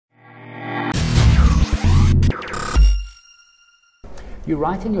You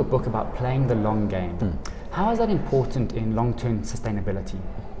write in your book about playing the long game. How is that important in long-term sustainability?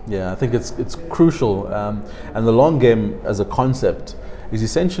 Yeah, I think it's crucial, and the long game as a concept is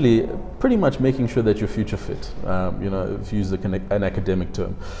essentially pretty much making sure that you're future fit, if you use an academic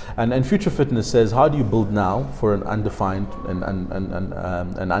term. And future fitness says, how do you build now for an undefined and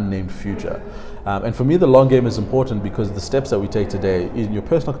an unnamed future? And for me, the long game is important because the steps that we take today, in your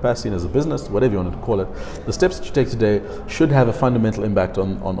personal capacity and as a business, whatever you want to call it, the steps that you take today should have a fundamental impact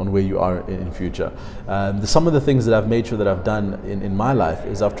on where you are in future. Some of the things that I've made sure that I've done in my life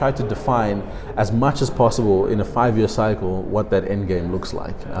is I've tried to define as much as possible in a 5-year cycle what that end game looks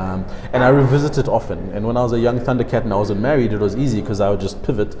like. And I revisit it often. And when I was a young Thundercat and I wasn't married, it was easy because I would just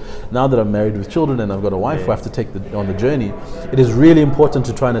pivot. Now that I'm married with children and I've got a wife who I have to take on the journey, it is really important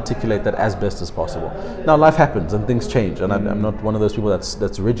to try and articulate that as best as possible. Now life happens and things change, and I'm not one of those people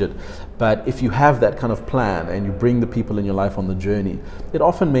that's rigid, but if you have that kind of plan and you bring the people in your life on the journey, it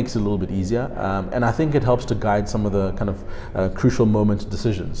often makes it a little bit easier, and I think it helps to guide some of the kind of crucial moment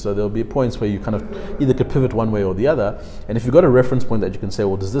decisions. So there'll be points where you kind of either could pivot one way or the other, and if you've got a reference point that you can say,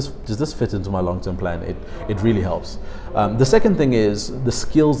 well, does this fit into my long-term plan, it really helps. The second thing is the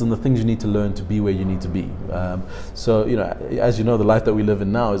skills and the things you need to learn to be where you need to be. So as you know, the life that we live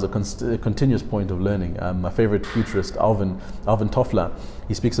in now is a continuous point of learning. My favorite futurist, Alvin Toffler,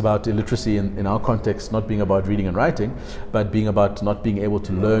 he speaks about illiteracy in our context not being about reading and writing, but being about not being able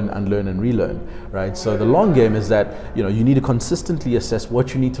to learn, unlearn, and relearn. Right. So the long game is that you need to consistently assess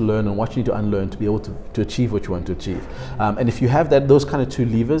what you need to learn and what you need to unlearn to be able to achieve what you want to achieve. And if you have those kind of two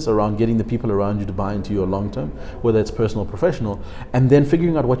levers around getting the people around you to buy into your long term, whether it's personal or professional, and then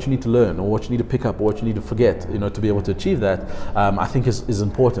figuring out what you need to learn or what you need to pick up or what you need to forget, to be able to achieve that, I think is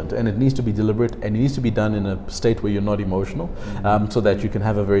important. And it needs to be deliberate, and it needs to be done in a state where you're not emotional, so that you can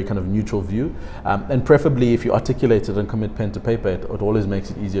have a very kind of neutral view. And preferably, if you articulate it and commit pen to paper, it always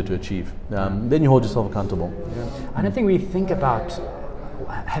makes it easier to achieve. Then you hold yourself accountable. I don't think we think about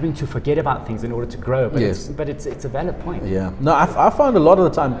having to forget about things in order to grow, but it's a valid point. Yeah. No, I found a lot of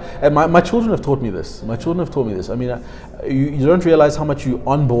the time, and my children have taught me this. I mean, you don't realize how much you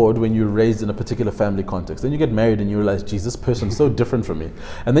onboard when you're raised in a particular family context. Then you get married and you realize, geez, this person's so different from me.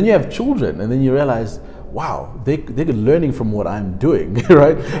 And then you have children, and then you realize, wow, they're learning from what I'm doing,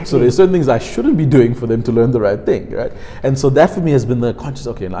 right? Exactly. So there's certain things I shouldn't be doing for them to learn the right thing, right? And so that for me has been the conscious,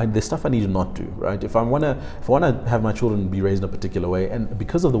 okay, there's stuff I need to not do, right? If I wanna have my children be raised in a particular way, and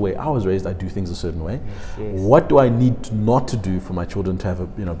because of the way I was raised, I do things a certain way. Yes. What do I need not to do for my children to have a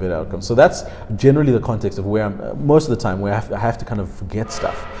better outcome? So that's generally the context of where I'm most of the time, where I have to kind of forget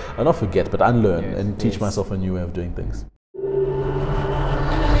stuff, not forget, but unlearn and teach myself a new way of doing things.